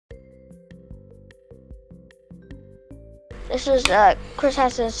This is Chris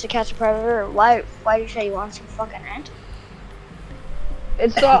has to catch a predator. Why do you say you want some fucking ant?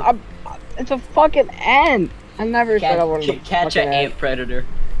 It's a fucking ant. I never said I wanted to catch an ant predator.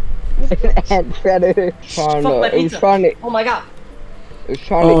 Ant predator. Fuck my pizza. Oh my god.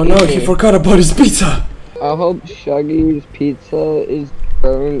 Oh no, he forgot about his pizza. I hope Shuggy's pizza is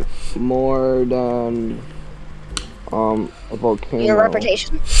burned more than a volcano. Your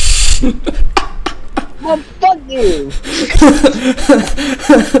reputation. Well, fuck you.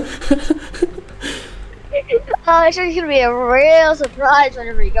 Oh, it's gonna be a real surprise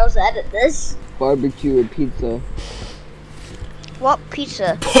whenever he goes to edit this. Barbecue or pizza? What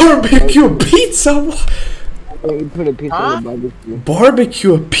pizza? Barbecue pizza? You put a pizza on a barbecue.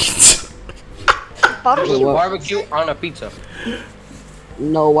 Barbecue pizza? Barbecue on a pizza.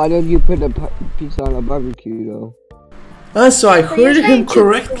 No, why don't you put a pizza on a barbecue though? So I heard him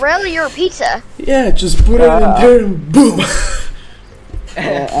correct. Grill your pizza. Yeah, just put it in there and boom.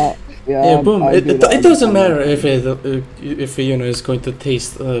 Yeah, boom. It doesn't matter if you know it's going to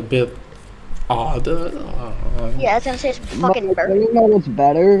taste a bit odd. Yeah, it's gonna taste fucking burnt. You know what's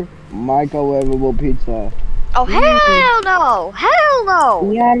better? Microwavable pizza. Oh hell no! Hell no!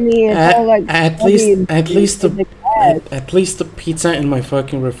 Yeah, I mean, it's all like at least the pizza in my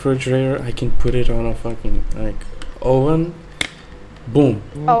fucking refrigerator, I can put it on a fucking like oven. Boom.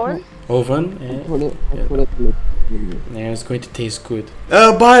 Oven. Yeah, it's going to taste good.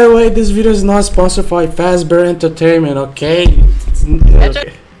 By the way, this video is not sponsored by Fazbear Entertainment, okay?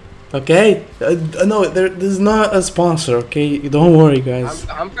 Okay? No, this is not a sponsor, okay? Don't worry, guys.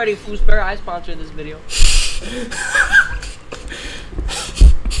 I'm Freddy Fazbears. I sponsored this video.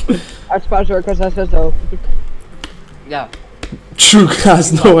 I sponsor it because I said so. Yeah. Trewg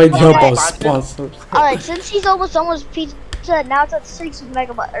has no idea about sponsors. Alright, since he's almost done with pizza, now it's at 6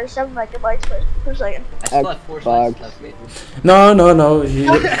 megabytes or 7 megabytes per second. I still have 4 slices left, mate. No. Don't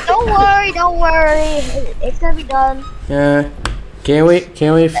worry. It's gonna be done. Yeah. Can't wait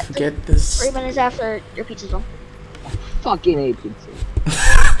get this. 3 minutes after your pizza's done. Fucking hate pizza.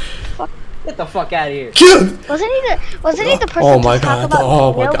 Get the fuck out of here. Wasn't he the person Oh my to talk god. about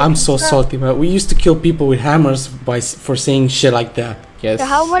Oh my god. I'm so salty, man. We used to kill people with hammers for saying shit like that. Yes. So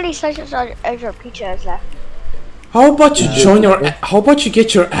how many slices of your pizza is left? How about you how about you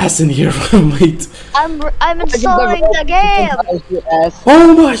get your ass in here, mate? I'm installing the game.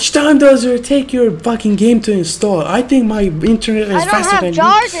 How much time does it take your fucking game to install? I think my internet is faster than you. I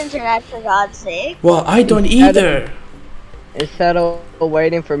don't have Jar's internet, for God's sake. Well, I don't either. Instead of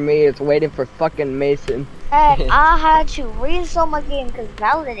waiting for me, it's waiting for fucking Mason. And I had to reinstall my game because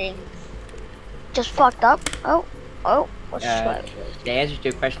validating just fucked up. Oh, what's the answer to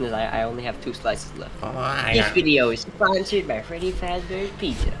your question is I only have 2 slices left. This video is sponsored by Freddy Fazbears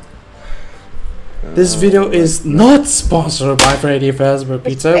Pizza. This video is not sponsored by Freddy Fazbears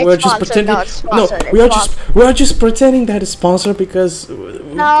Pizza. We're just pretending. No, we are just pretending that it's sponsored because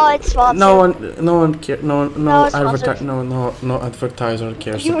no, it's sponsored. No one cares. No advertiser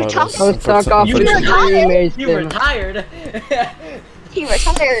cares about us. You retired. He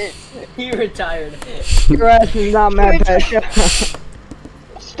retired. He retired. Your ass is not my passion.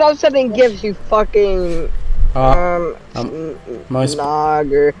 Stop sending gifts, you fucking nogger.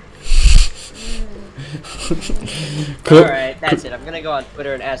 Alright, that's it. I'm gonna go on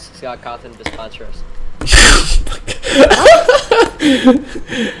Twitter and ask Scott Cawthon to sponsor us.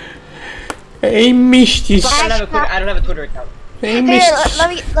 Hey, Mishti. I don't have a Twitter account. Hey, Mishti.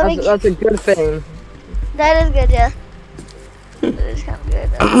 Let me. That's a good thing. That is good, yeah. That is kind of good.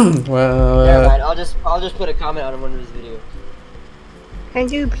 Well, never mind. I'll just put a comment on one of his videos. Can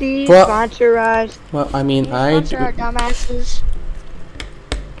you please sponsor us? Well, I mean, sponsor our dumbasses.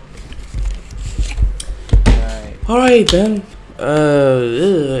 Alright then.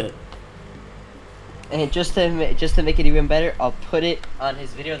 And just to make it even better, I'll put it on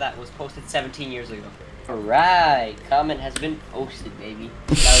his video that was posted 17 years ago. Alright, comment has been posted, baby.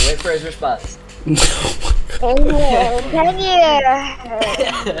 Now wait for his response. 10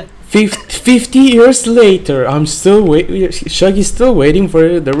 years. 50 years later, I'm still Shuggy's still waiting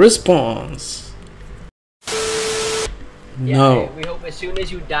for the response. Yeah, no. We hope as soon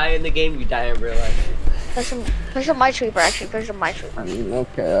as you die in the game, you die in real life. Push on my sweeper, actually. Push on my sweeper.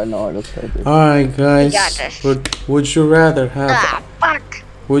 Okay, I know how to say this. Alright, guys. Would you rather have? Fuck.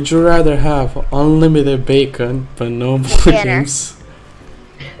 Would you rather have unlimited bacon but no more games?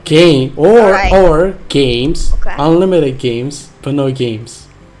 Or games, unlimited games but no games.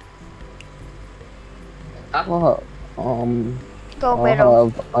 Well, Go I'll middle.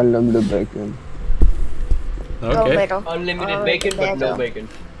 have unlimited bacon. Okay. Go middle. Unlimited bacon but no bacon.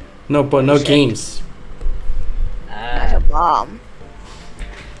 No, but no games. That's a bomb.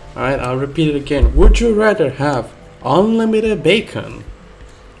 Alright, I'll repeat it again. Would you rather have unlimited bacon,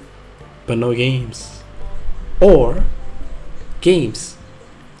 but no games? Or games?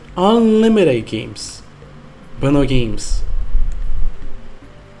 Unlimited games, but no games.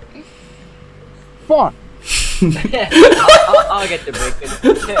 Fuck. I'll get the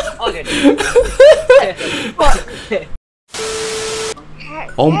bacon. I'll get the bacon.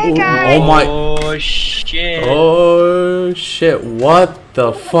 Oh my. Oh shit. Oh shit. What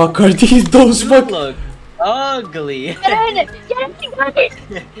the fuck are these? Those You fuck. look ugly. Get in! Get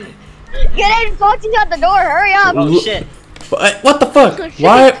in! Get in! Foxy's at the door! Hurry up! Oh shit. What the fuck? She's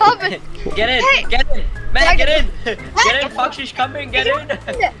Why? coming. Get in! Get in! Man, get in! Get in, Fox, she's coming! Get in!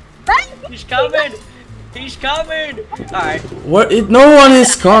 He's coming! He's coming! Alright. What? No one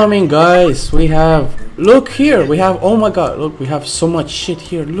is coming, guys. We have. Look here. We have. Oh my god. Look, we have so much shit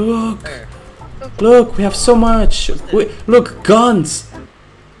here. Look. Look, we have so much. Look, guns.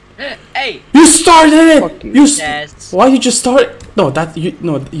 Hey! You started Fuck it. you. Yes. Why you just start it? No, that you.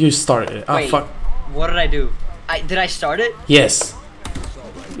 No, you started it. Ah, Wait. fuck. What did I do? Did I start it? Yes.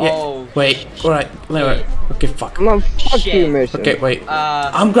 Yeah. Oh. Wait. Alright. Alright. Okay. Fuck. I'm on fuck Shit. you mission. Okay. Wait. Uh.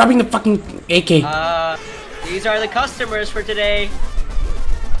 I'm grabbing the fucking AK. These are the customers for today.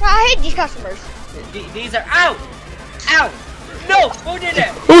 I hate these customers. These are. Ow! Ow! No! Who did it?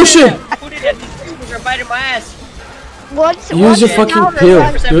 Oh, shit. Who did it? These customers are biting my ass. Use your fucking pill.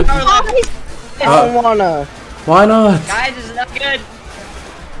 100% power left. I don't wanna. Why not? Guys, this is not good.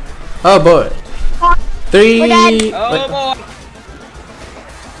 Oh boy. 3. We're dead. Oh boy.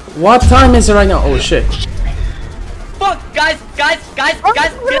 What time is it right now? Oh shit. Fuck! Guys! Get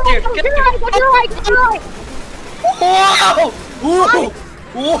here! Get here! Whoa! Whoa!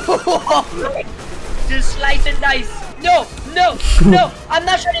 Whoa! Just slice and dice. No! I'm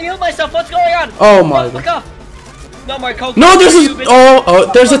not trying to heal myself. What's going on? Oh my Fuck god. off. No more coke. No, there's a. You bitch.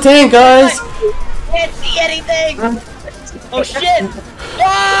 Oh, there's a tank, guys. Can't see anything. Oh shit!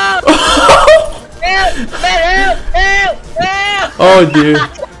 Oh! Help! Man, help! Oh dude.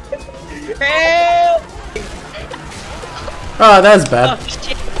 Help! Ah, that's Oh bad.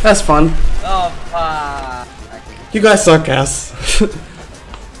 shit! That's fun. Oh fuck! You guys suck ass.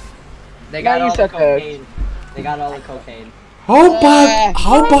 They got Now you all the suck ass. cocaine. They got all the cocaine.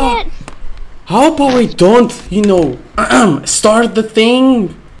 How about we don't, start the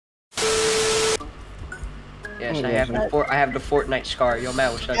thing? Yes, I have the Fortnite scar. Yo,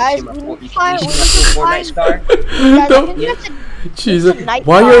 man, should I Guys, see my we Fort? need You to find- see we my need to Fortnite find- scar? Jesus, night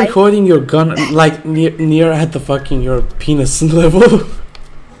why you're holding your gun like near at the fucking your penis level?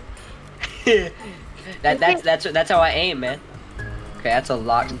 That's how I aim, man. Okay, that's a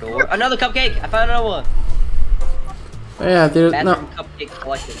locked door. Another cupcake. I found another one. Yeah, there's no. Bathroom cupcake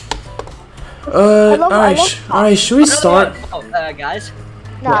collected. Alright, should we start? Another one. Oh, guys.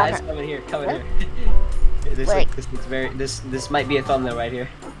 No, Guys, come in here. Come in here. Wait. This might be a thumbnail right here.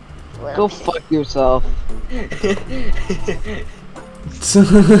 Go fuck yourself.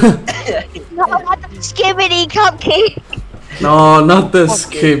 No, not the skibbity cupcake. No, not the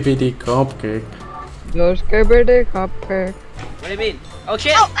skibbity cupcake. Go skibbity cupcake. What do you mean? Oh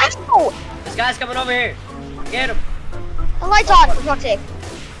shit! Oh, ow! This guy's coming over here. Get him. The light's on, for fuck's sake.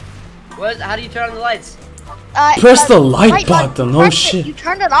 How do you turn on the lights? Press the light button, oh press shit. it, you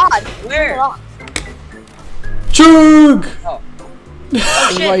turned it on. Where? Trewg! Oh. Oh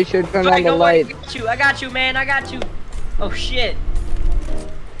That's why you should turn on the light. I got you, man. I got you. Oh shit.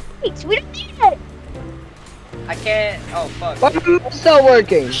 Wait, we don't need it. I can't. Oh fuck. Why am I still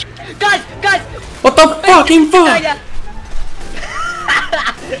working? Guys! What the fucking fuck?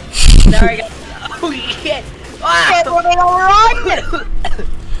 Sorry, guys. Oh shit. Shit, we're gonna run.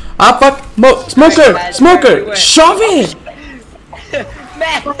 Ah fuck! Smoker! Alright, guys, Smoker! everywhere. Shove it!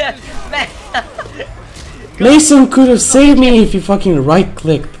 Man. Mason could have saved me if you fucking right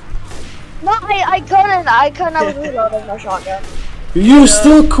clicked. No, I couldn't. I couldn't reload with my shotgun. You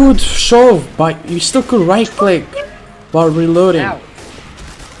still could shove, but you still could right click while reloading. Ow.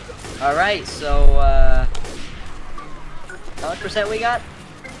 Alright, so how much percent we got?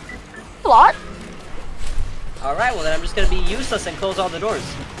 A lot. Alright, well then I'm just gonna be useless and close all the doors.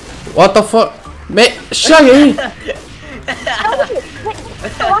 What the fuck? Shuggy!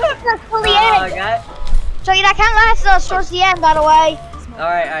 Guy. So that can't last us towards the end, by the way.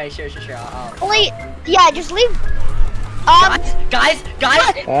 Alright, sure. Only, yeah, just leave. Guys!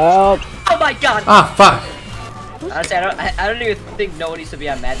 Help. Oh my god! Ah fuck! Honestly, I don't even think no one needs to be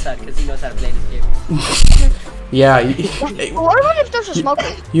on Mad's side because he knows how to play this game. Yeah, What about if there's a smoker?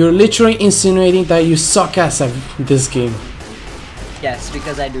 you're literally insinuating that you suck ass at this game. Yes,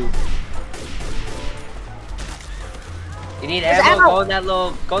 because I do. You need There's ammo? ammo.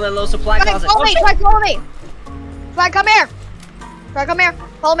 Go in that little supply closet. Follow Oh, me, shit. Trewg, follow me. Trewg, come here. Trewg, come here.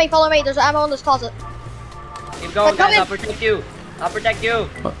 Follow me. There's ammo in this closet. Keep going, Come guys. in. I'll protect you. I'll protect you.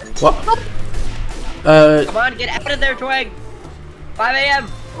 What? Come on, get out of there, Trewg. 5 a.m.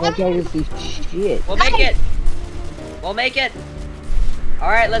 I can't see shit. We'll make it. We'll make it. All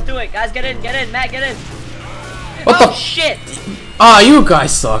right, let's do it, guys. Get in. Matt, get in. What Oh the- shit! Ah, you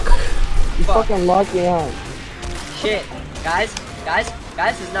guys suck. You Fuck. fucking lock me out. Shit, guys,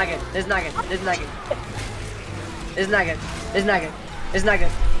 this is not good. This is not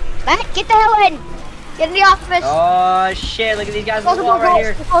good. Matt, get the hell in. Get in the office. Oh shit! Look at these guys on the Closing wall both right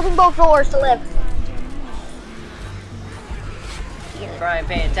doors. here. Closing both doors to live. Frying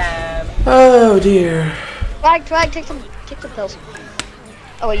pan time. Oh dear. Trewg, take some pills.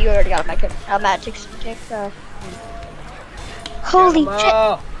 Oh wait, you already got them. Matt, take. Holy shit!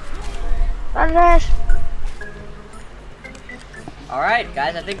 Oh. What is this? All right,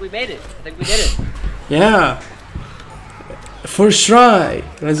 guys. I think we made it. I think we did it. Yeah. First try.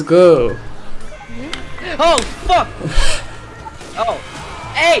 Let's go. Oh fuck! Oh,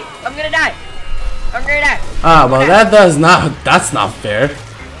 hey! I'm gonna die. Ah, well that's not fair.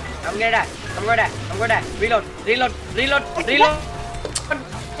 I'm gonna die. Reload.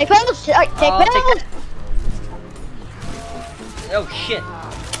 Take pills. Take Oh, pills. Oh shit!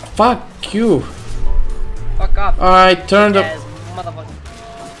 Fuck you. Fuck off. Alright, turn the Yes, motherfucker.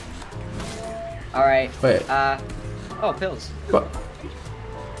 Alright. Wait. Oh, pills. What?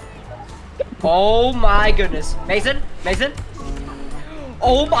 Oh my goodness. Mason?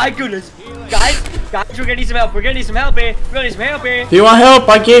 Oh my goodness. Guys, we're gonna need some help. Here. Do you want help?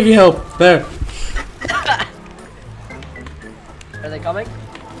 I gave you help. There. Are they coming?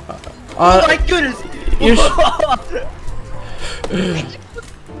 Oh my goodness. You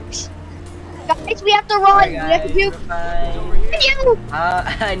Guys, we have to run. We have to do. You.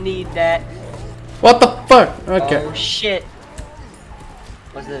 I need that. What the fuck? Okay. Oh shit.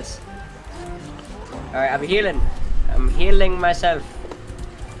 What's this? Alright, I'm healing myself.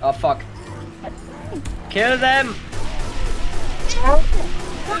 Oh fuck. Kill them!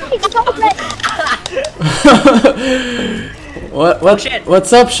 What? Oh, shit.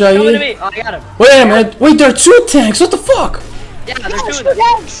 What's up, Come to Shuggy? me! Oh, I got him. Wait a minute. Wait, there are 2 tanks. What the fuck? Yeah, there's 2 of Two them.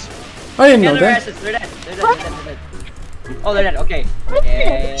 legs. I didn't Yeah, know they're that. asses. They're dead. Oh, they're dead. Okay.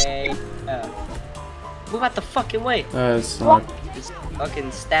 Okay. Move out the fucking way. It's not. This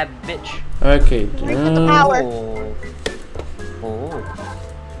fucking stab bitch. Okay. With the power. Oh. Oh.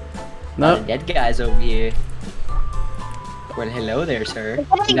 No. The dead guys over here. Well, hello there, sir.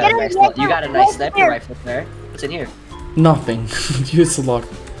 You Get got a in, nice sniper rifle there. What's in here? Nothing. Use the lock.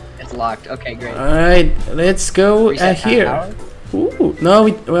 It's locked. Okay, great. Alright, let's go Reset time here. power? Ooh. No,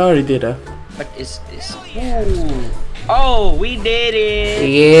 we already did that. What is this? Ooh. Oh, we did it!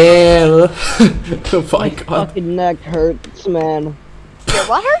 Yeah. Oh my My god. fucking neck hurts, man. Your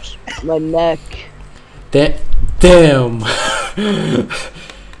what hurts? My neck. Damn.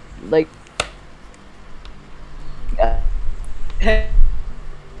 Like, I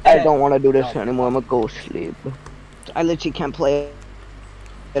don't want to do this anymore. I'm gonna go sleep. I literally can't play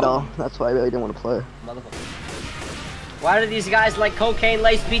at all. That's why I really didn't want to play. Motherfucker. Why do these guys like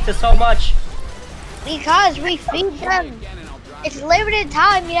cocaine-laced pizza so much? Because we feed them. It's limited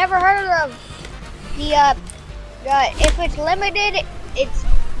time. You never heard of the if it's limited, it's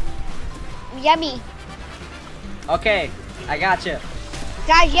yummy. Okay, I gotcha.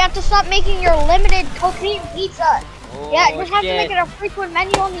 Guys, you have to stop making your limited cocaine pizza. Oh, Yeah, you just have to shit. make it a frequent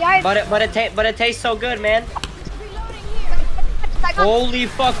menu on the item. But it tastes so good, man. Holy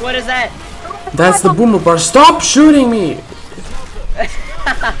fuck, what is that? That's the boomer bar. Stop shooting me.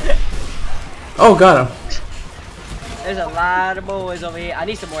 Oh, got him. There's a lot of boys over here. I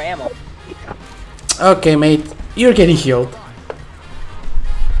need some more ammo. Okay, mate. You're getting healed.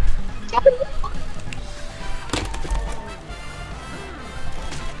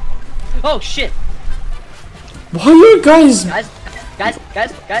 Oh shit! Why are you guys? Guys.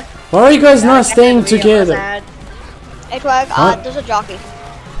 Why are you guys not Guys, staying we are together? outside. Hey, Trewg, What? there's a jockey.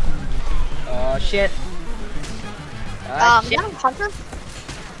 Oh shit. Oh, shit. Yeah, Hunter.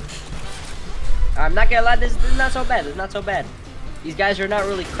 I'm not gonna lie, this is not so bad. It's not so bad. These guys are not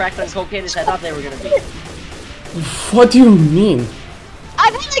really cracked on cocaine as I thought they were gonna be. What do you mean?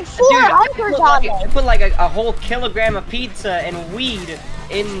 I've had like 4 Dude, hunters on I there. put like a whole kilogram of pizza and weed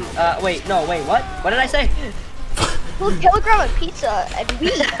in, wait, what? What did I say? 1 kilogram of pizza and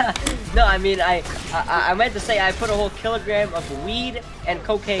weed. No, I mean, I meant to say I put a whole kilogram of weed and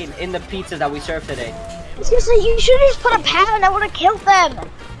cocaine in the pizza that we served today. Seriously, you should have just put a pound. I would have killed them.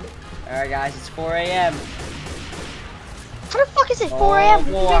 Alright guys, it's 4 a.m. How the fuck is it 4 a.m.? We've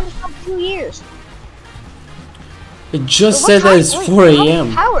been boy. doing this for 2 years. It just What said that time- it's wait, 4 how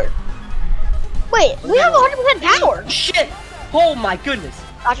a.m. powered? Wait, we have 100% power. Shit! Oh my goodness!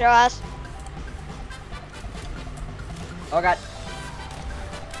 Got your ass. Oh god.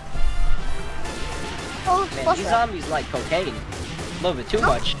 Oh, Man, flush these round. zombies like cocaine. A little bit too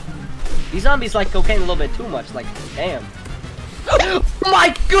much. These zombies like cocaine a little bit too much. Like, damn. Oh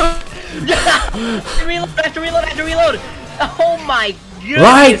my god! Reload, I have to reload, I have to reload! Oh my goodness!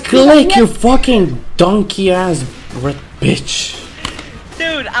 Right click, you fucking donkey ass bitch.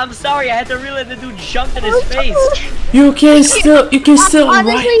 Dude, I'm sorry, I had to reload. The dude jumped in his face. You can still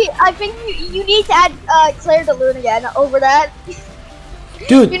Honestly, right. I think you need to add Claire de Lune again over that. You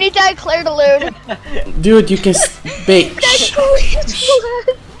Dude, need to add Claire de Lune. dude, you can wait.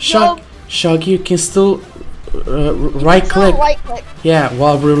 No. Shuggy, you can still right click. Right click. Yeah,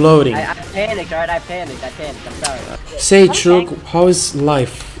 while reloading. I panicked, alright? I panicked, I'm sorry. Say, Trewg, how is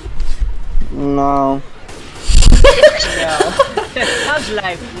life? No. No. How's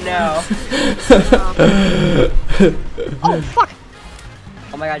life? No. Oh fuck.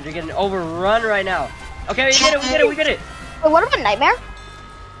 Oh my god, you're getting overrun right now. Okay, we get it, we get it. Wait, what about Nightmare?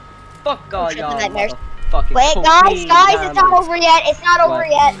 Fuck all shit, the y'all. nightmares. Fucking Wait, guys, it's not over yet. It's not over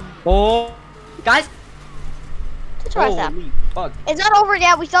yet. Oh, guys. Let's try that. Holy fuck. It's not over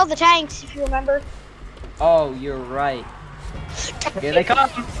yet. We still have the tanks, if you remember. Oh, you're right. Here they come.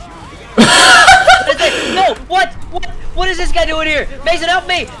 What is it? No, what? What is this guy doing here? Mason, help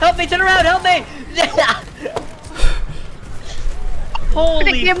me! Help me, turn around, help me!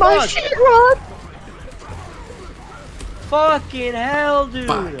 Holy Get my fuck. shit wrong. Fucking hell, dude.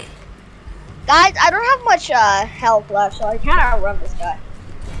 Fuck. Guys, I don't have much health left, so I can't outrun this guy.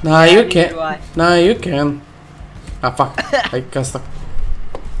 Nah, Yeah, you neither do can. I. Nah, you can. Ah, fuck. I got stuck.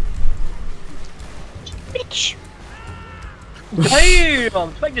 Bitch.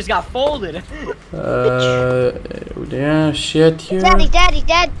 Damn! Spike just got folded. Yeah, shit here. Daddy,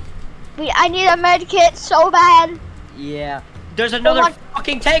 Dad. I need a med kit so bad. Yeah. There's another on.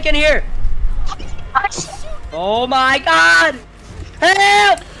 fucking tank in here! Oh my god!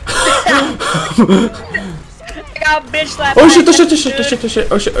 Help! I got bitch slapped. Oh by shit, a oh shit, oh tank, shit, oh dude. shit,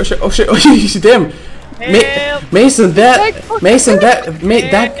 oh shit, oh shit, oh shit, oh shit, oh shit, damn. Help! Mason, Mason,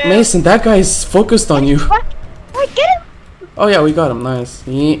 that guy is focused on you. What? Wait, get him. Oh yeah, we got him, nice.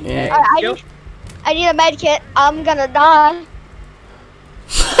 Yeah. I need a med kit. I'm gonna die.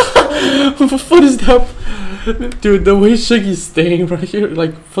 What is that? Dude, the way Shuggy's staying right here,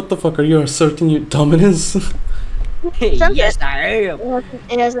 like, what the fuck, are you asserting your dominance? Yes, I am.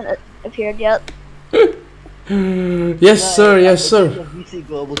 It hasn't appeared yet. Yes sir, yes sir. You see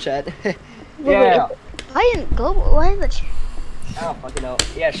global chat. Yeah. Why didn't go? Why the? I don't fucking know.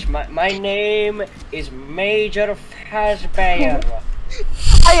 Yes, my name is Major Fazbear.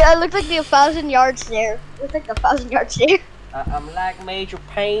 I look like the 1,000-yard stare. Look like the 1,000-yard stare. I'm like Major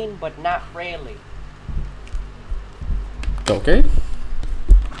Pain, but not really. Okay.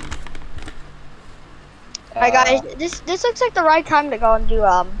 Alright guys, this looks like the right time to go and do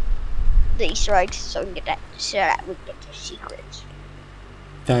the Easter eggs so we can get that we can get the secrets.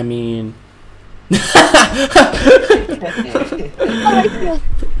 I mean,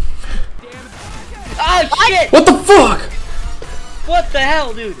 Oh shit! what the fuck? What the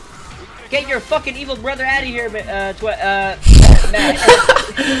hell, dude? Get your fucking evil brother out of here, Matt.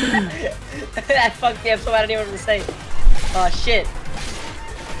 That fucked me up so I don't even know what to say. Oh shit.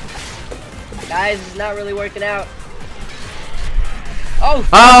 Guys, it's not really working out. Oh!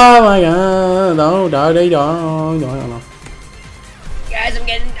 Oh my god! No, no. Guys, I'm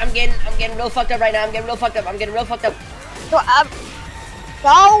getting real fucked up right now. I'm getting real fucked up. So,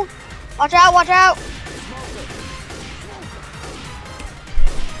 go! Watch out! Watch out!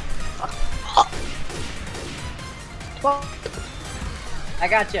 Well, I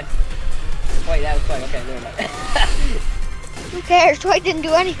got you. Wait, that was fine. Okay, never mind. who cares? Trewg didn't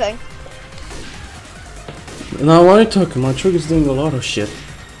do anything. Now what are you talking about? Trewg is doing a lot of shit.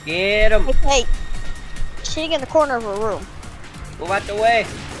 Get him. Hey, sitting in the corner of a room. Move out the way.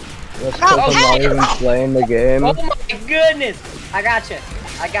 That's because I'm not even playing the game. Oh my goodness. I got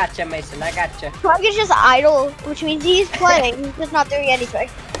you, Mason. I got you. Trewg is just idle, which means he's playing. He's just not doing anything.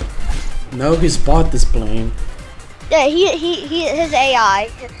 No, he's bought this plane. Yeah, his AI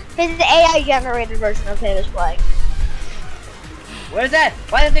generated version of him is playing. What is that?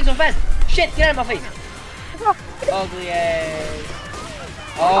 Why is that thing so fast? Shit, get out of my face. Ugly ass.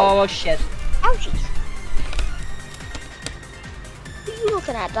 Oh shit. Ouchies. What are you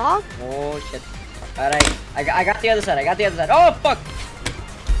looking at, dog? Oh shit. Alright, I got the other side. Oh fuck.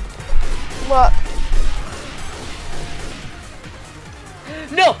 Look.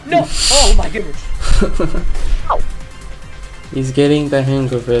 No, no. Oh my goodness. He's getting the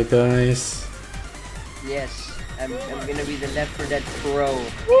hang of it, guys. Yes, I'm gonna be the Left 4 Dead pro.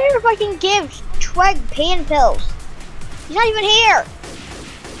 Where if I can give Trewg pain pills? He's not even here.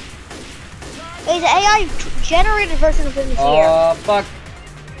 There's an AI generated version of him is here. Oh fuck.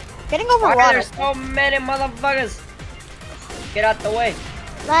 Getting Why overrun. are there so many motherfuckers? Get out the way.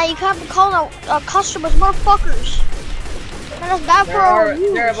 Nah, you can't be calling out customers motherfuckers. That's bad for our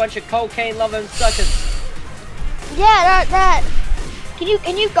reviews. There are a bunch of cocaine loving suckers. Yeah, that.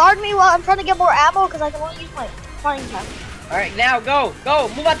 Can you guard me while I'm trying to get more ammo? Because I can only use my frying pan. Alright, now go.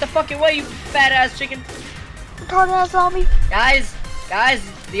 Move out the fucking way, you fat ass chicken. Retarded ass zombie. Guys,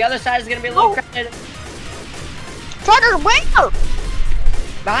 the other side is gonna be a little crowded. Treasure, where?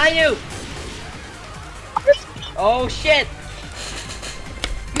 Behind you. Oh shit.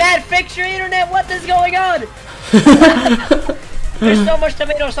 Matt, fix your internet. What is going on? There's so much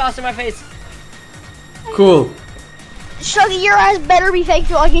tomato sauce in my face. Cool. Shuggy, your ass better be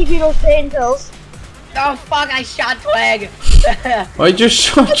thankful I gave you those pain pills. Oh fuck, I shot Trewg. I just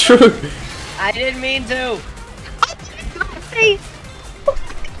shot Trewg. I didn't mean to.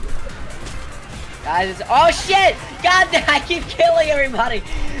 Guys, oh shit! God damn, I keep killing everybody.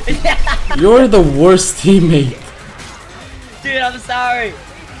 You're the worst teammate. Dude, I'm sorry.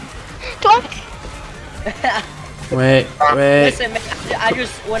 Don't. Wait. Listen, man,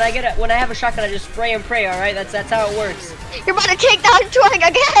 when I have a shotgun, I just spray and pray. All right, that's how it works. You're about to take down Trewg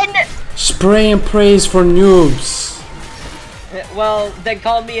again. Spray and praise for noobs. Well, then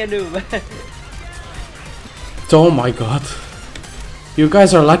call me a noob. Oh my god. You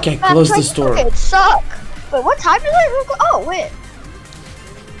guys are lucky I closed this door. It suck. Wait, what time is it? Oh wait.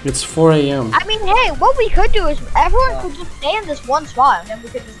 It's 4 a.m. I mean, hey, what we could do is everyone could just stay in this one spot, and then we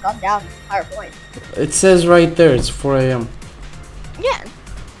could just gun down the entire point. It says right there, it's 4 a.m. Yeah.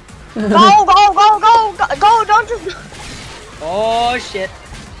 Go! Don't just. Oh shit.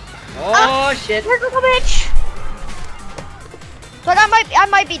 Oh shit. Here goes the bitch. So I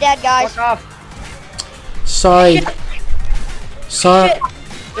might be dead, guys. Fuck off. Sorry. Shit.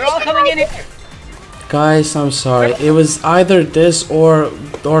 They're all coming in here. Guys, I'm sorry. It was either this or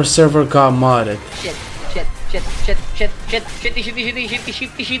our server got modded. Shitty.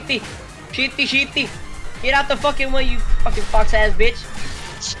 Get out the fucking way, you fucking fox ass bitch.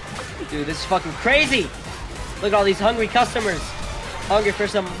 Dude, this is fucking crazy. Look at all these hungry customers. Hungry for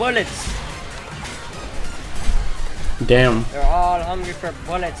some bullets. Damn. They're all hungry for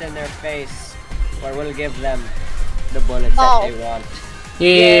bullets in their face. Or we'll give them the bullets that they want.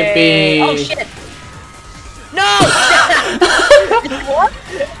 Yippee! Oh shit! No! What?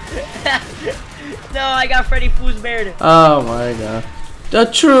 No, I got Freddy Fazbears. Oh my god. The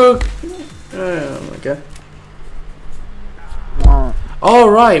Trewg! Oh my god.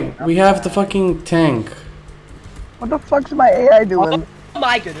 Alright, we have the fucking tank. What the fuck's my AI doing? Oh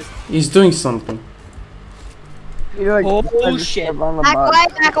my goodness. He's doing something. You're like, Oh shit.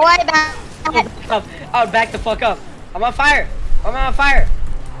 Back away. Oh, back the fuck up. I'm on fire. I'm on fire.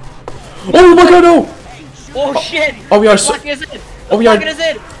 Oh my god, no! Oh shit. Oh, we are so. Oh, we are.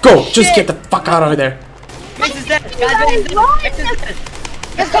 Go! Just Shit. get the fuck out of there. Max is dead. Guys, Max is dead.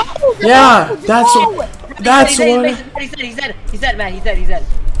 Let's go. Yeah, that's what. He's dead, man. He's dead.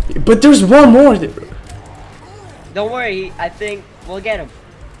 But there's one more. Don't worry. I think we'll get him.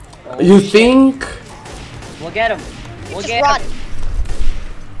 Oh, You shit. think? We'll get him. We'll Just get run. him.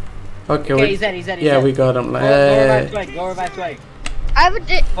 Okay, Okay, he's dead. yeah, we got him. Go revive Trewg. I have a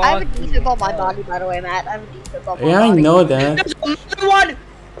defib on my body, by the way, Matt. I have a defib on my Yeah, I body. know that. There's another one.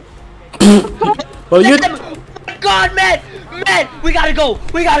 Well, you. God, man, we gotta go.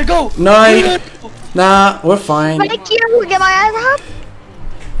 No, nah, we're fine. Thank you. Get my ass up.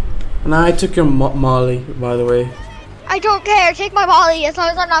 Nah, I took your Molly, by the way. I don't care. Take my body as long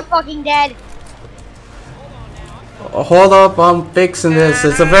as I'm not fucking dead. Hold up, I'm fixing this.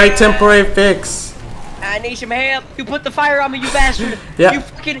 It's a very temporary fix. I need some help. You put the fire on me, you bastard. Yeah.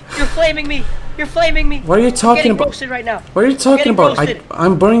 You're flaming me. What are you talking I'm about? roasted right now. What are you talking about?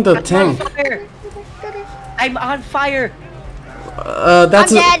 I'm burning the tank. I'm on fire.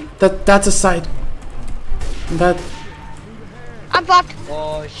 That's I'm that's a side. That. I'm fucked.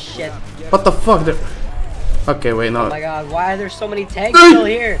 Oh shit. What the fuck? Okay, wait, no. Oh my god, why are there so many tanks still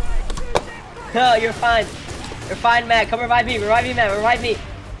here? No, you're fine. You're fine, Matt. Come revive me, Matt. Revive me.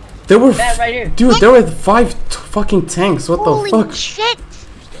 There were Matt, right here. Dude, there were 5 fucking tanks. What the Holy fuck? shit.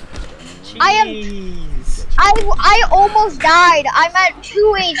 Jeez. I almost died. I'm at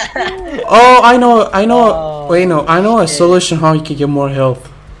 2 HP. Oh, I know. Oh, Wait, no, I know a shit. solution how you can get more health.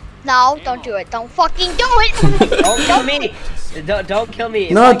 No, don't do it. Don't fucking do it. Don't kill me. Don't kill me.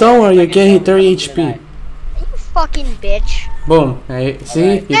 No, don't worry, you get 30 HP. You fucking bitch. Boom. Hey, see?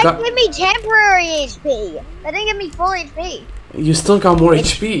 Alright. You That got. gave me temporary HP. That didn't give me full HP. You still got more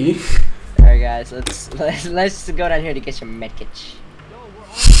HP. Alright, guys, let's go down here to get some medkits.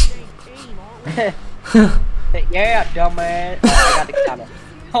 Yeah, dumbass. Oh, I got the katana.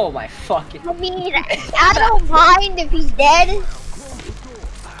 Oh my fucking. I mean, I don't mind if he's dead.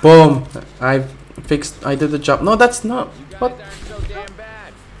 Boom. I did the job. No, that's not. What?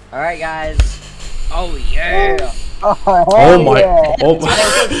 Alright, guys. Oh yeah. Oh my. Oh my.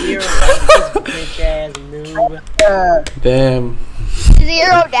 Bitch ass noob. Damn.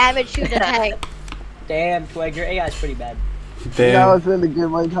 0 damage to the tank. Damn, Trewg, your AI is pretty bad. That Damn. was really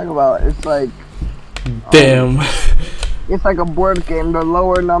good. What are you talking about? It's like Damn. it's like a board game. The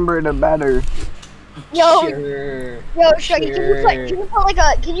lower number, the better. Yo, Sure. yo,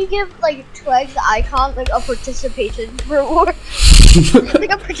 Shuggy, can you give like Trewg the icon like a participation reward?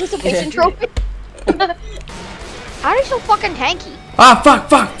 Like a participation trophy. How are you so fucking tanky? Ah,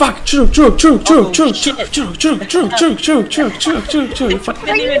 fuck. True. Shit. Fuck.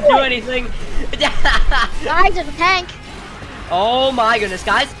 Didn't even do anything. Guys, it's a tank. Oh my goodness,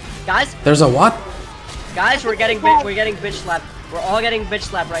 guys. There's a what? Guys, we're getting bitch slapped. We're all getting bitch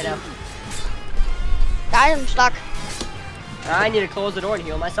slapped right now. Guys, I'm stuck. I need to close the door and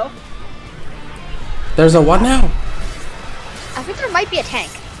heal myself. There's a what now? I think there might be a tank.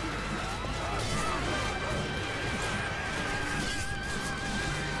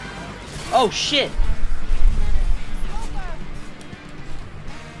 Oh shit.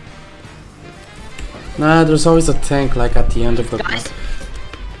 Nah, there's always a tank like at the end of the Guys.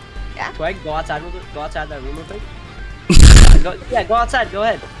 Yeah? Trewg, go outside that room real quick. Go outside. Go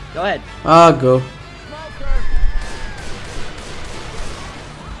ahead. I'll go.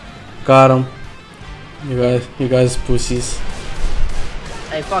 Got him. You guys pussies.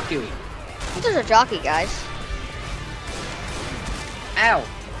 Hey, fuck you. This is a jockey, guys. Ow.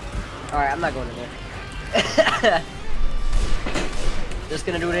 Alright, I'm not going in there. Just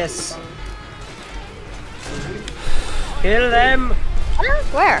gonna do this. Kill them!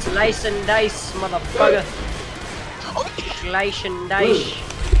 Where? Slice and dice, motherfucker. Slice and dice.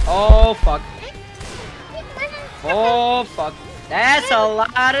 Oh fuck. Oh fuck. That's a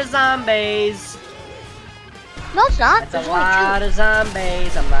lot of zombies. No, it's not. That's a lot of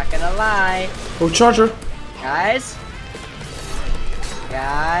zombies, I'm not gonna lie. Oh, charger. Guys,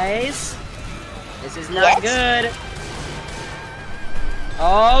 this is not good.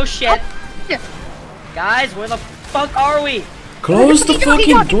 Oh shit. Guys, where the fuck are we? Close the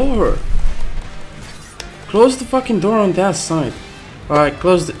fucking door. Close the fucking door on that side. Alright,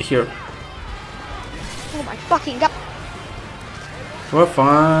 close it here. Oh my fucking god. We're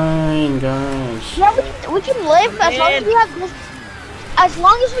fine, guys. Yeah, we can live as long as we have this. As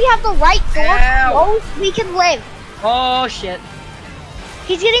long as we have the right door closed, we can live. Oh shit.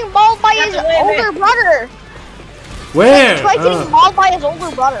 He's getting mauled by his older brother. Where? Troy's getting mauled by his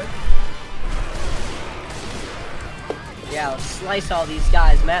older brother. Yeah, let's slice all these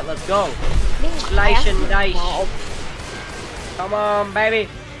guys, Matt. Let's go. Slice and dice. Come on, baby.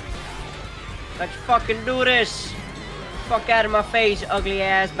 Let's fucking do this. Fuck out of my face, ugly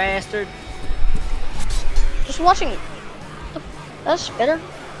ass bastard. Just watching. That's spitter.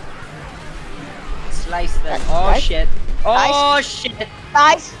 Slice them. That's Oh right. shit. Oh Nice. shit.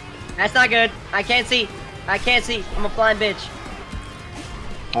 Guys, That's not good. I can't see. I'm a blind bitch.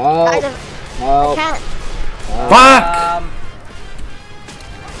 guys, Help! I Help! can't. Fuck!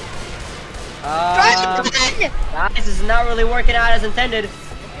 Guys, this is not really working out as intended.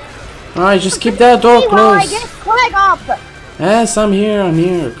 Alright, just keep that door Meanwhile, I closed. get Trewg up. Yes, I'm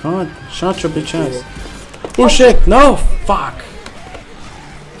here. Come on, shut your bitch ass. Oh shit, no! Fuck!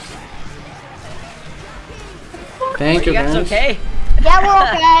 Thank you, You guys guys. okay? Yeah,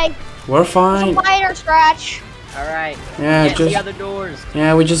 we're okay. We're fine. Minor scratch. Alright. Yeah, Get the just other doors.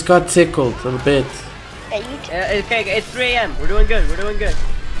 yeah, we just got tickled a bit. Yeah, you Okay, it's 3 a.m. We're doing good.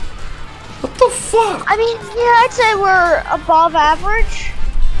 What the fuck? I mean, yeah, I'd say we're above average.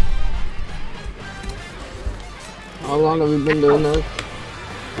 How long have we been doing this?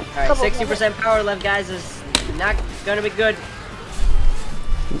 Alright, 60% power left, guys, is not gonna be good.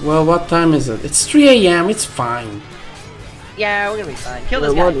 Well, what time is it? It's 3 a.m. It's fine. Yeah, we're gonna be fine. Kill Wait,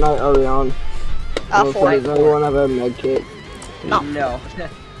 this what guy. night are we on? Four. Does everyone have a med kit? No. No.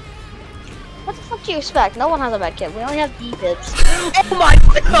 What the fuck do you expect? No one has a med kit. We only have D-pips. Oh my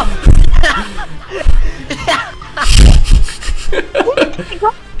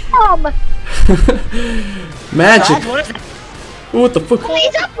god! Magic. Guys, what is that? What the fuck?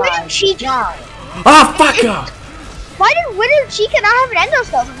 Please don't cheat. Ah, fuck! Why did Winter Chica not have an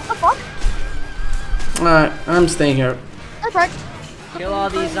endoskeleton? What the fuck? Alright, I'm staying here. That's right. Kill all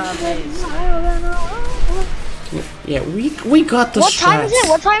these zombies. Yeah, we got the What strats. time is it?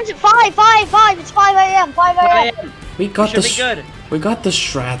 What time is it? 5. It's 5 a.m. 5 a.m. We got the Should be good. We got the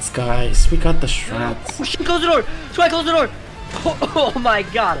strats, guys. We got the strats. Oh shit, close the door! Try close the door! Oh my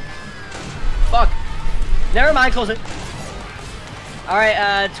god. Fuck. Never mind, close it.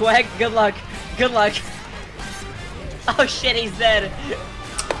 Alright, Trewg, good luck. Good luck. Oh shit, he's dead.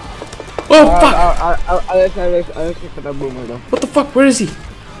 Oh fuck! What the fuck? Where is he?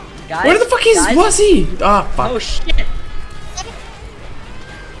 Guys, Where the fuck was he? Ah, fuck. Oh shit.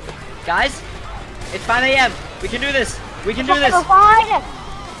 Guys, it's 5 a.m. We can do this. We can do this.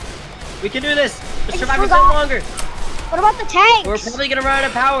 We can do this. The survivors live longer. What about the tanks? We're probably gonna run out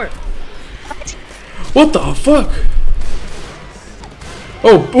of power. What the fuck?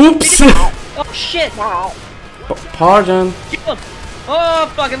 Oh, oops. Oh shit. Pardon. Kill him.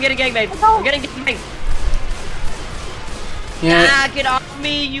 Oh fuck, I'm getting gangbanged. I'm getting gangbanged. Yeah. Ah, get off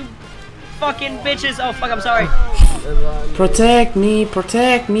me, you fucking bitches. Oh fuck, I'm sorry. Protect me,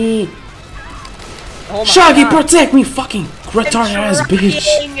 protate me. Oh my Shuggy, God. protect me, fucking retarded ass bitch.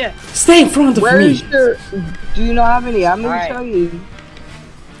 Trying. Stay in front of Where me. is your... Do you not have any ammo, Alright. Shuggy?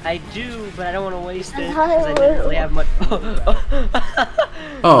 I do, but I don't want to waste it because I didn't really have much.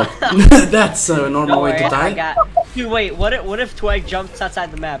 Oh, that's a normal Don't way worry, to I die. got. Dude, wait. What if Trewg jumps outside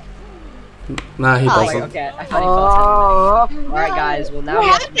the map? Nah, he Oh, Wait, doesn't. okay, I thought he fell outside the map. All right, guys. Well, now we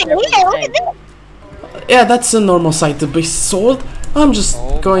What have to be happened careful here? with the Look at tank. this. Yeah, that's a normal sight to be sold. I'm just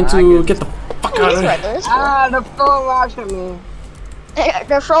Oh going my to goodness. get the fuck out of here. Ah, the phone watch at me.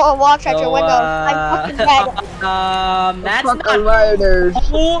 They're throwing watch at your So, window. I'm fucking dead. That's Fucking not. riders.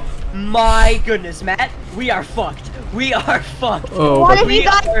 Oh my goodness, Matt. We are fucked. We are fucked. Oh, What but if you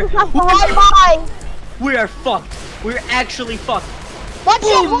guys are- just have to run by? We are fucked. We're actually fucked. What's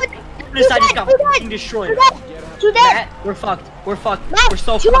it? What? This side just got fucking destroyed. Two dead. Matt, we're fucked. We're fucked. Matt, We're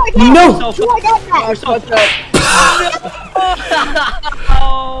so two fucked. are dead. No. So Two are dead, Matt. We're so What's up?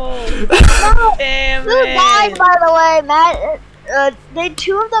 Oh, damn Two died, it. by the way, Matt.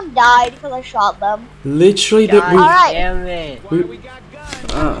 Two of them died because I shot them. literally, God Alright. damn it.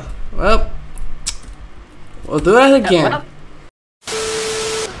 well, we'll do that again. Well,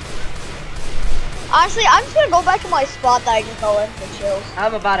 Honestly, I'm just gonna go back to my spot that I can go in for chills.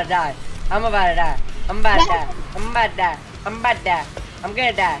 I'm about to die. I'm about to die. I'm about to die. I'm about to die. I'm about to die. I'm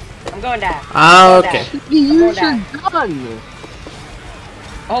gonna die. I'm gonna die. Ah, I'm gonna okay. die. You use I'm your gun.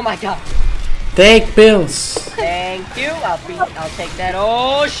 Oh my god. Take pills. Thank you. I'll take that.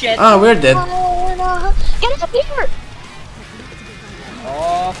 Oh shit. Ah, we're dead. Get up here!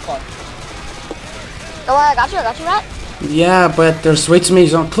 Oh fuck. Oh, I got you, Matt. Yeah, but there's way too many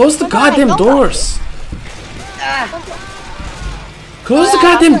zombies. Close the Come on, goddamn don't doors. Ah, Close the I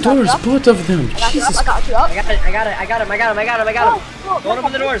goddamn got you, doors, both of them. I got you Jesus. up, I got you up. I got it. I got it. I got him. I got him. I got him. I got him. Don't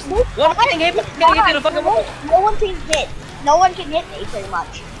open the doors. One getting hit. Getting hit through the fucking wall. No one can hit. No one can hit me, pretty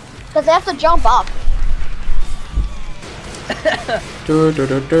much. Because they have to jump up.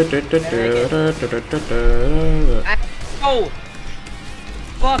 Oh,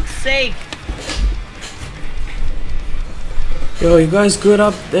 fuck's sake. Yo, you guys good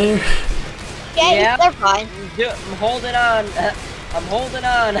up there? Yeah, Yeah. they're fine. I'm holding on. I'm holding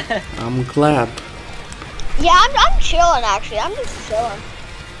on. I'm glad. Yeah, I'm chilling, actually. I'm just chilling.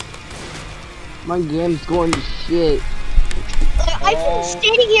 My game's going to shit. Like, I've been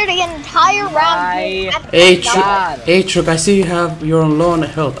standing here to get an entire round. Hey, God. Trewg, I see you're on low on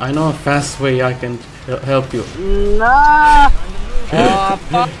health. I know a fast way I can help you. Nah. Oh,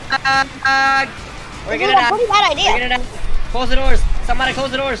 fuck. We're This is gonna a die. pretty bad We're idea. gonna die. Close the doors. Somebody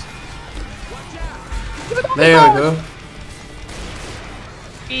close the doors. There we go.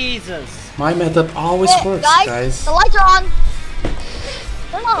 Jesus. My method always Hey, works, guys, guys. the lights are on.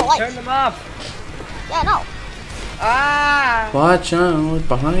 Turn on the lights. Turn them off. Yeah, no. Ah. Watch out,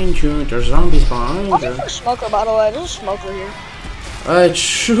 behind you. There's zombies behind What's you. this for a smoker, by the way? There's a smoker here.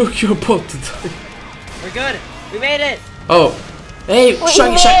 Trewg, you're about to die. We're good. We made it. Oh, hey, We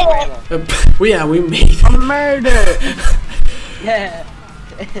Shuggy, made Shuggy. Yeah, we made it. Murder. Yeah.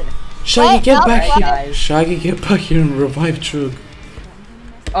 Shuggy, Wait, get no, back Alright, here. guys. Shuggy, get back here and revive Trewg.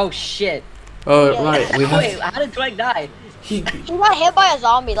 Oh shit. Oh, Yeah. right, we Wait, have. how did Trewg die? He, She got hit by a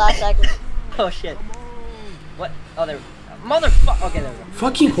zombie last second. Oh shit. What? Oh, there. Motherfucker. Okay, there we go.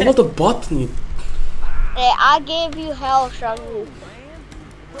 fucking hold the button. Hey, I gave you hell, Shuggy.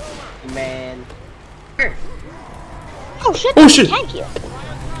 Man. Oh shit, Oh, there's a shit. tank here.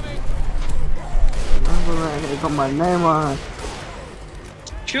 They got my name on.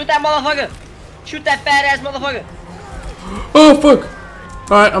 Shoot that motherfucker. Shoot that fat ass motherfucker. Oh fuck!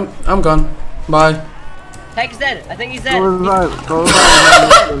 Alright, I'm gone. Bye. Tank's dead. I think he's dead. Go revive. Go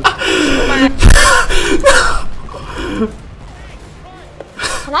revive.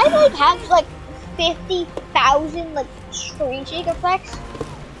 Can I like have like 50,000 like screen shake effects?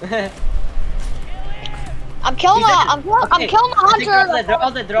 I'm killing I'm killing the hunter.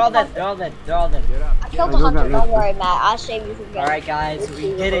 They're all dead. I killed the hunter. Don't worry, Matt. I'll save you from getting. All right, guys,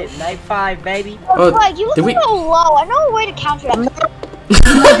 we did it. Night 5, baby. Oh, Like, you look a little low. I know a way to counter that.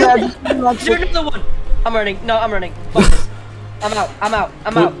 Is there another one? I'm running. No, I'm running. Focus. I'm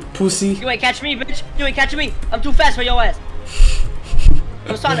out. Pussy. You ain't catch me, bitch. You ain't catching me. I'm too fast for your ass.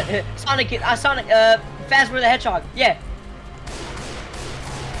 I'm Sonic, Fazbear the Hedgehog. Yeah.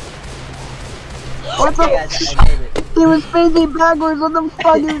 What the? Okay, guys, I made it. He was facing backwards. What the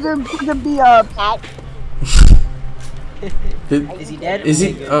fuck is him picking me up? Is he dead? Is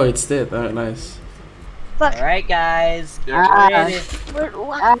Okay, he? good. Oh, it's dead. Alright, nice. Fuck. Alright, guys. Get ready.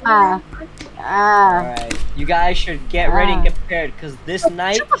 Alright. You guys should get ready and get prepared, because this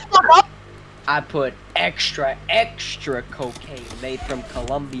night, Shut the fuck up. I put extra cocaine made from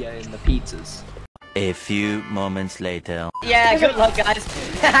Colombia in the pizzas. A few moments later. Yeah, good luck, guys.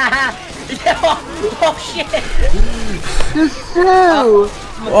 Oh shit! Shoot!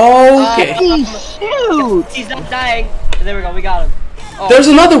 Okay. Shoot! He's not dying. There we go, we got him. Oh. There's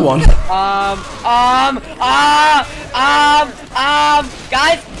another one.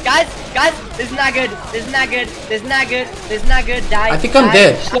 Guys, this is not good. Die. I think I'm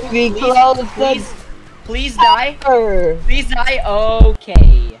dead. Shuggy, close Please die. the Please die.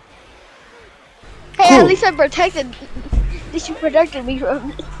 Okay. Hey, Cool. at least I protected. At least you protected me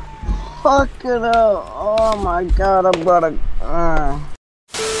from. Fucking up. Oh my god, I'm gonna.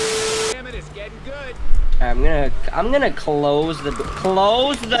 I'm gonna close the door.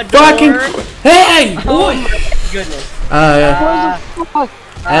 Fucking. Hey! Oh Boy. my goodness.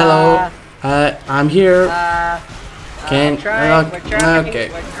 Hello. I'm here. Can We're trying. okay.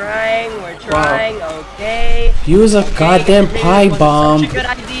 We're trying. Okay. Use a goddamn pie bomb. Such a good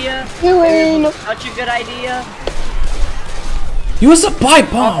idea. Doing. Such a good idea. Use a pie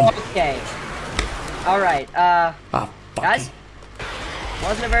bomb. Okay. All right. Ah, Guys, fucking.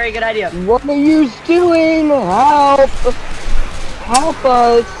 wasn't a very good idea. What are you doing? Help! Help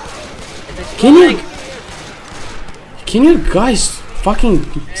us! It's Can you guys fucking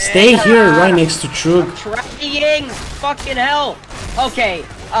stay here right next to Trewg? trying. Fucking hell. Okay.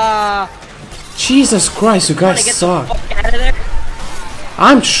 Jesus Christ, you Wanna guys get suck. the fuck out of there?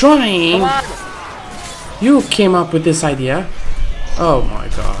 I'm trying. Come on. You came up with this idea. Oh my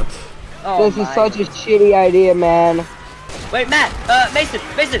god. Oh This is my such a shitty idea, man. Wait, Matt, Mason,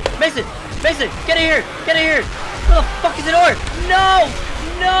 get in here, Where the fuck is the door?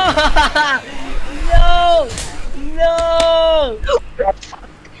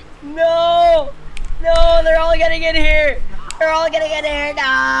 No, they're all getting in here.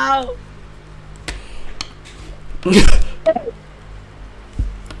 No.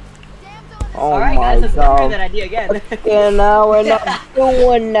 Oh Alright, my guys, let's not do god. that idea again. Yeah, no, we're not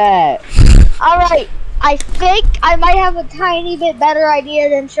doing that. Alright, I think I might have a tiny bit better idea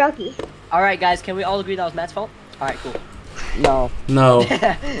than Shuggy. Alright, guys, can we all agree that was Matt's fault? Alright, cool. No. No.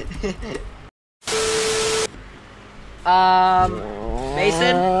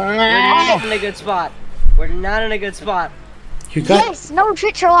 Mason, we're not in a good spot. You guys, Yes, no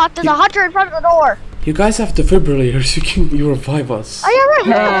shit, Sherlock. There's a hunter in front of the door. you guys have defibrillators. You revive us. Oh,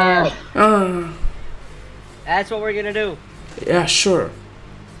 you're right. That's what we're gonna do. Yeah, sure.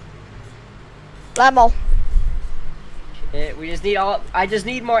 Lemo. We just need I just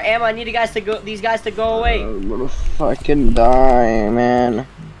need more ammo. I need these guys to go away. I'm gonna fucking die, man.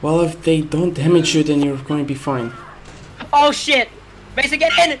 Well, if they don't damage you, then you're going to be fine. Oh shit! Mason,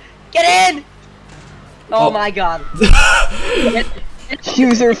 get in! Oh, my god.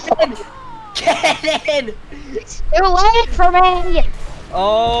 User Get in! You're late for me.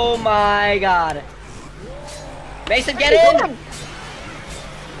 Oh my god. Mason, get in!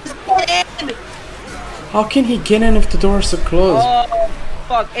 Get in! How can he get in if the doors are closed? Oh,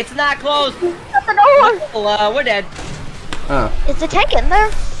 fuck. It's not closed. Shut the door. Well, we're dead. Ah. Is the tank in there?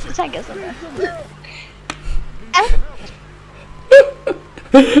 The tank is in there.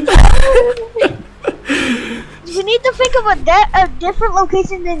 You need to think of a different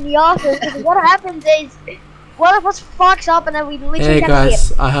location than the office, because what happens is one of us fucks up and then we literally Hey can't see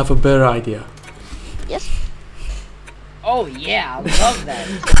guys, I have a better idea. it. Yes. Oh yeah, I love that.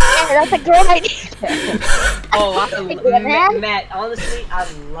 Yeah, that's a great idea. Oh, man. Matt, honestly,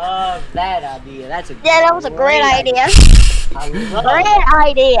 I love that idea. That's a Yeah, that was a great idea. I love Great it.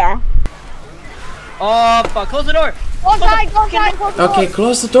 idea. Oh, fuck. Close the door. Go inside, go inside, close the Okay, door.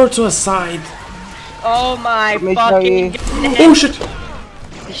 close the door to a side. Oh my Let me fucking show goodness. Oh shit!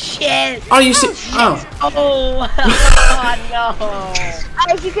 Shit! Are you see? Oh. Oh, oh no!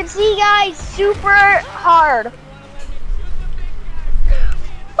 As you can see, guys, super hard.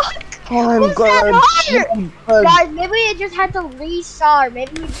 I'm Who's that gonna hard? jump. Guys, maybe we just had to restart.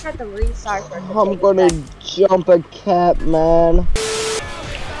 Maybe we just had to restart for it to I'm take gonna effect. jump a cat, man.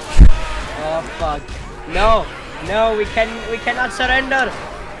 Oh fuck! No, no, we cannot surrender.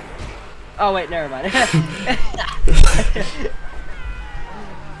 Oh wait, never mind.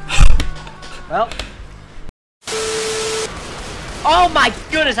 Well. Oh my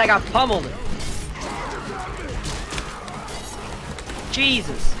goodness, I got pummeled.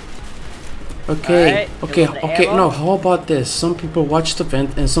 Jesus. Okay, Alright, okay, give it the okay. ammo. No, how about this? Some people watch the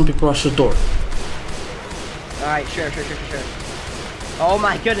vent and some people watch the door. Alright, sure. Oh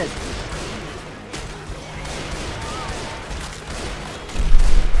my goodness.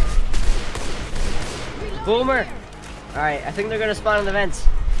 Boomer. Alright, I think they're gonna spawn in the vents.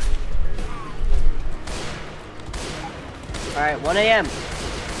 Alright, 1 AM.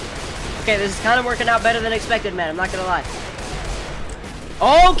 Okay, this is kind of working out better than expected, man. I'm not gonna lie.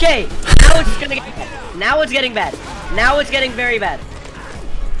 Okay! Now it's gonna get bad. Now it's getting bad. Now it's getting very bad.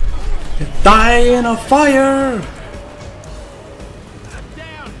 Die in a fire!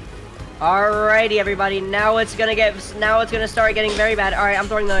 Alrighty, everybody. Now it's gonna start getting very bad. Alright, I'm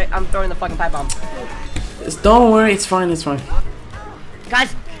throwing the fucking pipe bomb. Don't worry, it's fine, it's fine.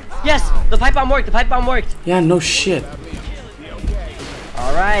 Guys, yes, the pipe bomb worked. The pipe bomb worked. Yeah, no shit.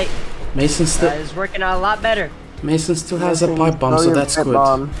 Alright, Mason that still is working out a lot better. has a pipe bomb, so that's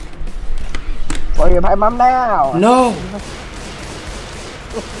good. Throw your pipe bomb now. No!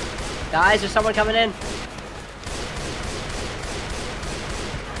 Guys, there's someone coming in.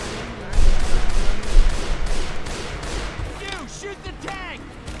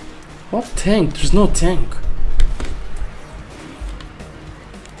 What tank? There's no tank.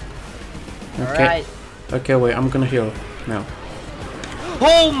 Okay. Alright. Okay, wait, I'm gonna heal now.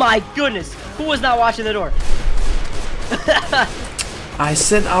 Oh my goodness! Who was not watching the door? I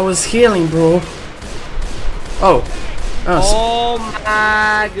said I was healing, bro. Oh. Oh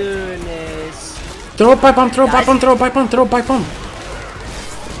my goodness. Throw a pipe bomb, throw a pipe bomb, throw a pipe bomb, throw a pipe bomb.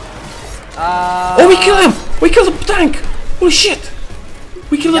 Oh, we killed him! We killed the tank! Holy shit!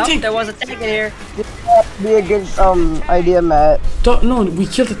 We killed the Yep, tank! there was a tank in here. Be a good idea, Matt. No, we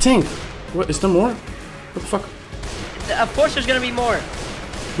killed the tank. What, is there more? What the fuck? Of course there's gonna be more.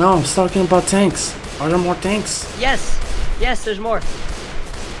 No, I'm talking about tanks. Are there more tanks? Yes, yes, there's more.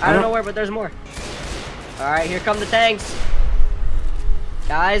 I don't know where, but there's more. Alright, here come the tanks.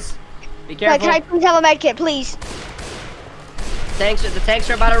 Guys, be careful. Can I please have a med kit, please? The tanks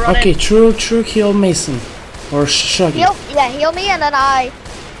are about to run Okay, in. Trewg, heal Mason. Or Shuggy. Heal me, and then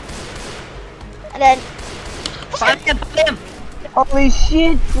Find him. Holy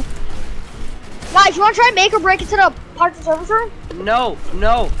shit! guys, you wanna try and make or break into the parts and service room? No,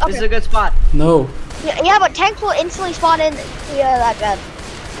 this is Okay. a good spot. No. Yeah, but tanks will instantly spawn in that bed.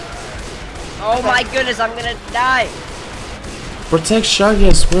 Oh my goodness, I'm gonna die. Protect Shuggy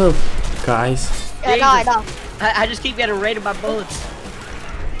as well, guys. Yeah, no, I know. I just keep getting raided by bullets.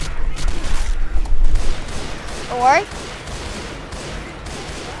 Don't worry.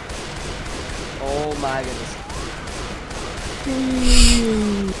 Oh my goodness.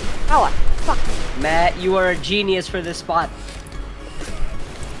 Oh, fuck. Matt, you are a genius for this spot.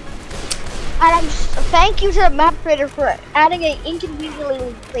 And thank you to the map creator for adding an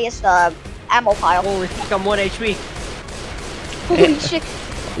inconveniently placed ammo pile. Holy fuck, I'm 1 HP. Holy shit.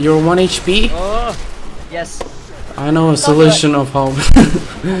 You're 1 HP? Oh, yes. I know a solution of how.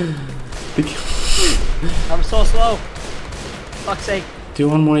 I'm so slow. Fuck's sake. Do you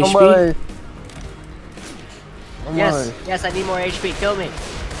want more Don't HP? worry. Don't Yes, worry. yes, I need more HP. Kill me.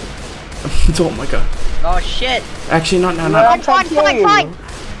 Oh my god. Oh shit. Actually, not. Fine.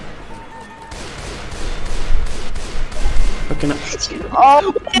 Okay, no.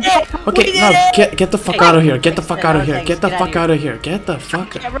 Oh, Okay, no, get the fuck out of here. Get the fuck out of here. Thanks, Get the get fuck out out of here. Get the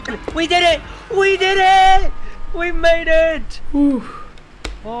fuck. We did it! We did it! We made it! Whew.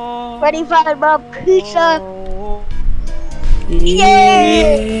 Oh. Freddy Fazbears Pizza. Oh.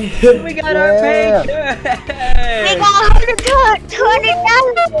 Yeah. We got our paycheck! We got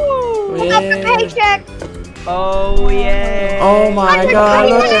 $120. We got the paycheck. Oh yeah! Oh my god,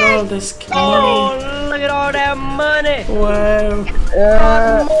 look at all this Oh, money. look at all that money! Wow.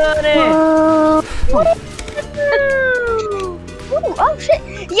 Money! Ooh, oh shit.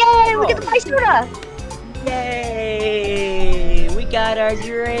 Yay, we get the price soda. Yay! We got our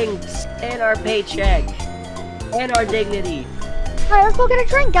drinks and our paycheck. And our dignity. Alright, let's go get a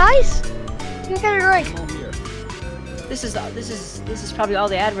drink, guys. Go get a drink. This is probably all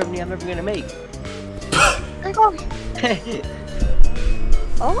the ad revenue I'm ever gonna make. Let's go.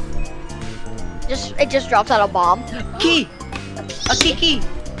 Oh. It just drops out a bomb. Key! A kiki!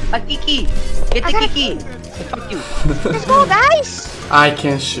 A kiki! Get the kiki! Fuck you. Let's go, guys. I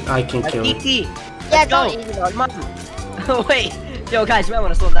can kill him. Kiki! Yeah, Let's go! don't easy mode. Come on! Wait! Yo, guys, you might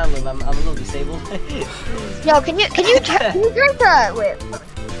want to slow down a little. I'm a little disabled. Yo, can you drink the wait?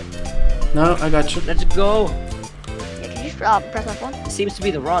 No, I got you. Let's go! Yeah, can you just press F1? It seems to be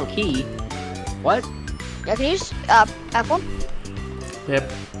the wrong key. What? Yeah, can you just F1?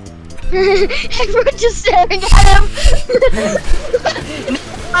 Yep. Everyone's just staring at him.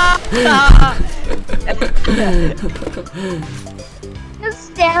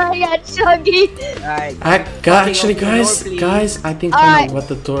 Just staring at Shuggy. Alright. Actually, guys, I think I know what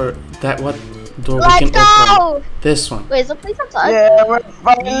door we Let's can go. open. This one. Wait, is the police outside? Yeah, we're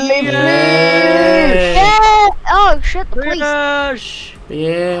finally Yay. Yeah. Oh shit, the police. Finish!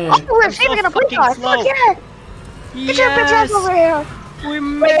 Yeah. Oh, we're saving a police car. slow. Fuck yeah. Get your bitch ass over here. We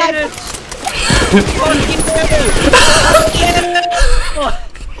made it!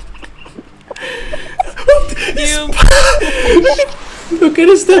 You! Look at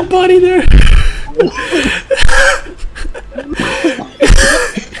his dead body there.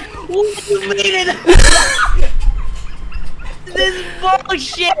 We made it! This is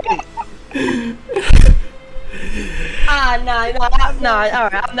bullshit! Alright,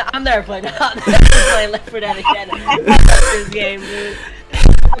 I'm never playing. I'm never playing Left 4 Dead again. Fuck this game, dude.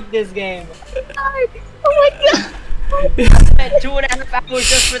 Fuck this game. Oh my god. I spent 2.5 hours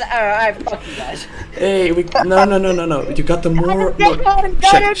just for that. Alright, fuck you guys. Hey, no. You got the moral.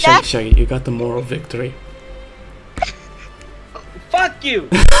 Shuggy, you got the moral victory. Fuck you!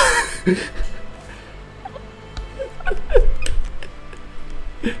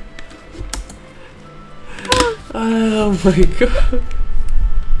 Oh my god.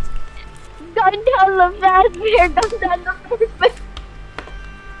 Gun down the Fazbear, gun down the Fazbear.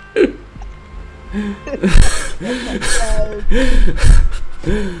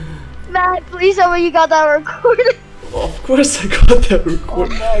 Matt, please tell me you got that recorded. Of course I got that Oh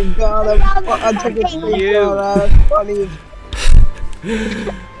recorded. my god, I'm taking screenshot. That's funny.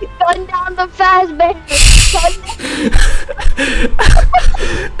 Gun down the Fazbear.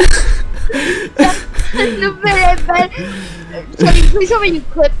 The minute, man. Please tell me you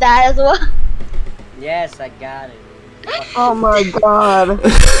clipped that as well. Yes, I got it. Oh my god.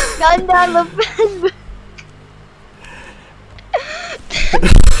 Gun down the Fazbear.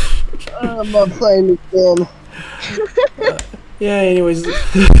 I'm not playing again. Yeah, anyways.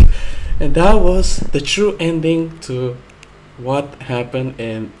 And that was the true ending to what happened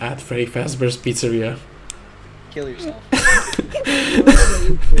at Freddy Fazbear's Pizzeria. Kill yourself.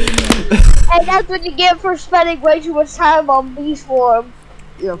 And that's what you get for spending way too much time on Beast Form.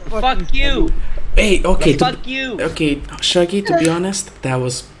 Yeah, Fuck you! Hey, okay. Fuck you! Okay, Shuggy, to be honest, that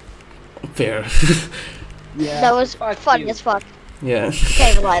was fair. Yeah. That was Fuck funny you. as fuck. Yeah. You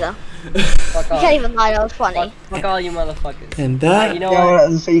can't even lie though. Fuck You all. can't even lie, that was funny. Fuck all you motherfuckers. And that. You know Yeah,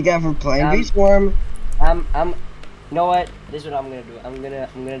 what? so you got for playing Um, Beast Form. You know what? This is what I'm gonna do. I'm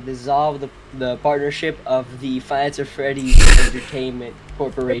gonna dissolve the partnership of the Freddy Entertainment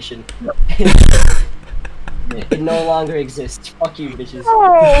Corporation. It no longer exists. Fuck you, bitches.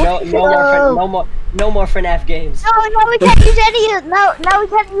 Oh, No more FNAF games. No, we can't use any of no, we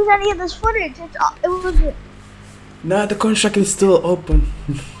can't use any of this footage. It was Nah, the contract is still open.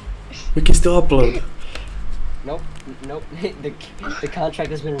 We can still upload. Nope. The contract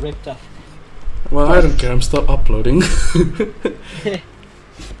has been ripped off. Well, I don't care. I'm still uploading.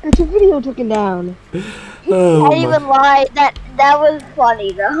 It's a video taken down. Oh can't even lie. That was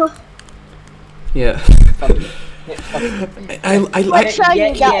funny though. Yeah. Fuck you. I Let's show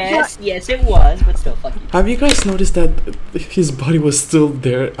you that. Yes, it was, but still, fuck you. Have you guys noticed that his body was still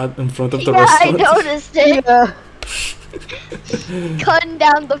there in front of the Yeah, I restaurant? noticed it. Yeah. Cutting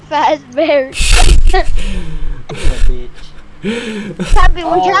down the Fazbear. Bitch. Happy,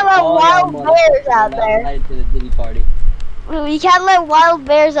 we can't let wild bears out there. To the Diddy party. We can't let wild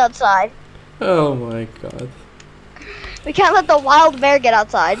bears outside. Oh my god. We can't let the wild bear get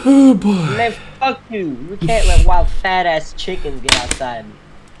outside. Oh boy. Man, fuck you. We can't let wild fat ass chickens get outside.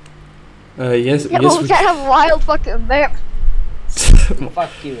 Yes, Yeah, yes. but we can't have wild fucking bear.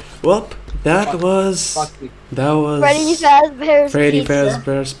 Fuck you. Well, that was Fuck you. Freddy Freddy Fazbears Freddy Pizza.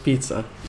 Fazbears Pizza.